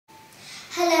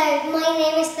Hello, my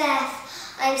name is Beth.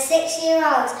 I'm 6 years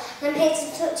old and I'm here to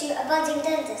talk to you, a budding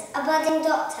dentist, a budding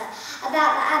doctor,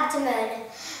 about the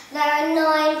abdomen. There are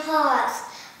 9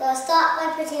 parts. We'll start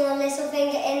by putting your little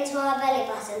finger into our belly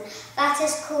button. That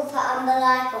is called the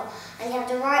umbilical. And you have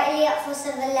the right iliac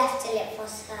fossa and the left iliac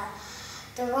fossa.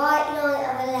 The right loin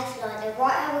and the left loin, the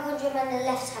right hypochondrium and the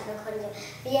left hypochondrium,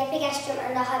 the epigastrium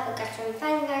and the hypogastrium.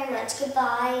 Thank you very much.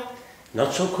 Goodbye.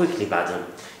 Not so quickly, madam.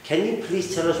 Can you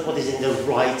please tell us what is in the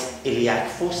right iliac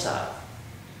fossa?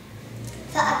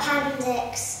 The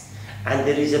appendix. And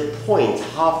there is a point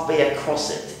halfway across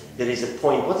it. There is a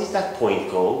point. What is that point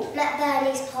called?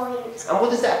 Macbernies point. And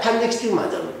what does the appendix do,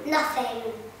 madam?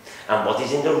 Nothing. And what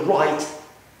is in the right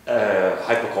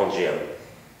hypochondrium?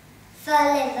 The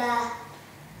liver.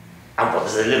 And what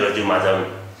does the liver do,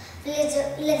 madam? The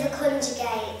liver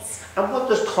conjugates. And what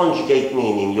does conjugate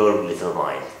mean in your little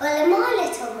mind? Well, in my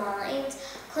little mind,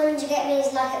 conjugate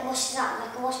means like it washes up,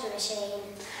 like a washing machine.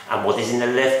 And what is in the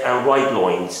left and right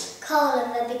loins?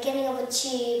 Colon, the beginning of a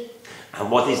tube.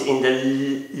 And what is in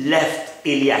the left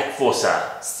iliac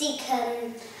fossa?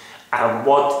 Caecum. And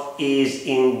what is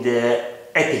in the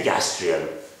epigastrium?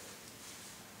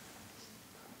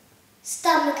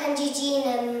 Stomach and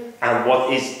jejunum. And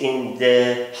what is in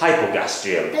the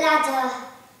hypogastrium? Bladder.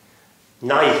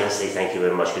 Now you can say thank you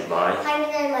very much, goodbye. Thank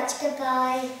you very much,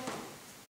 goodbye.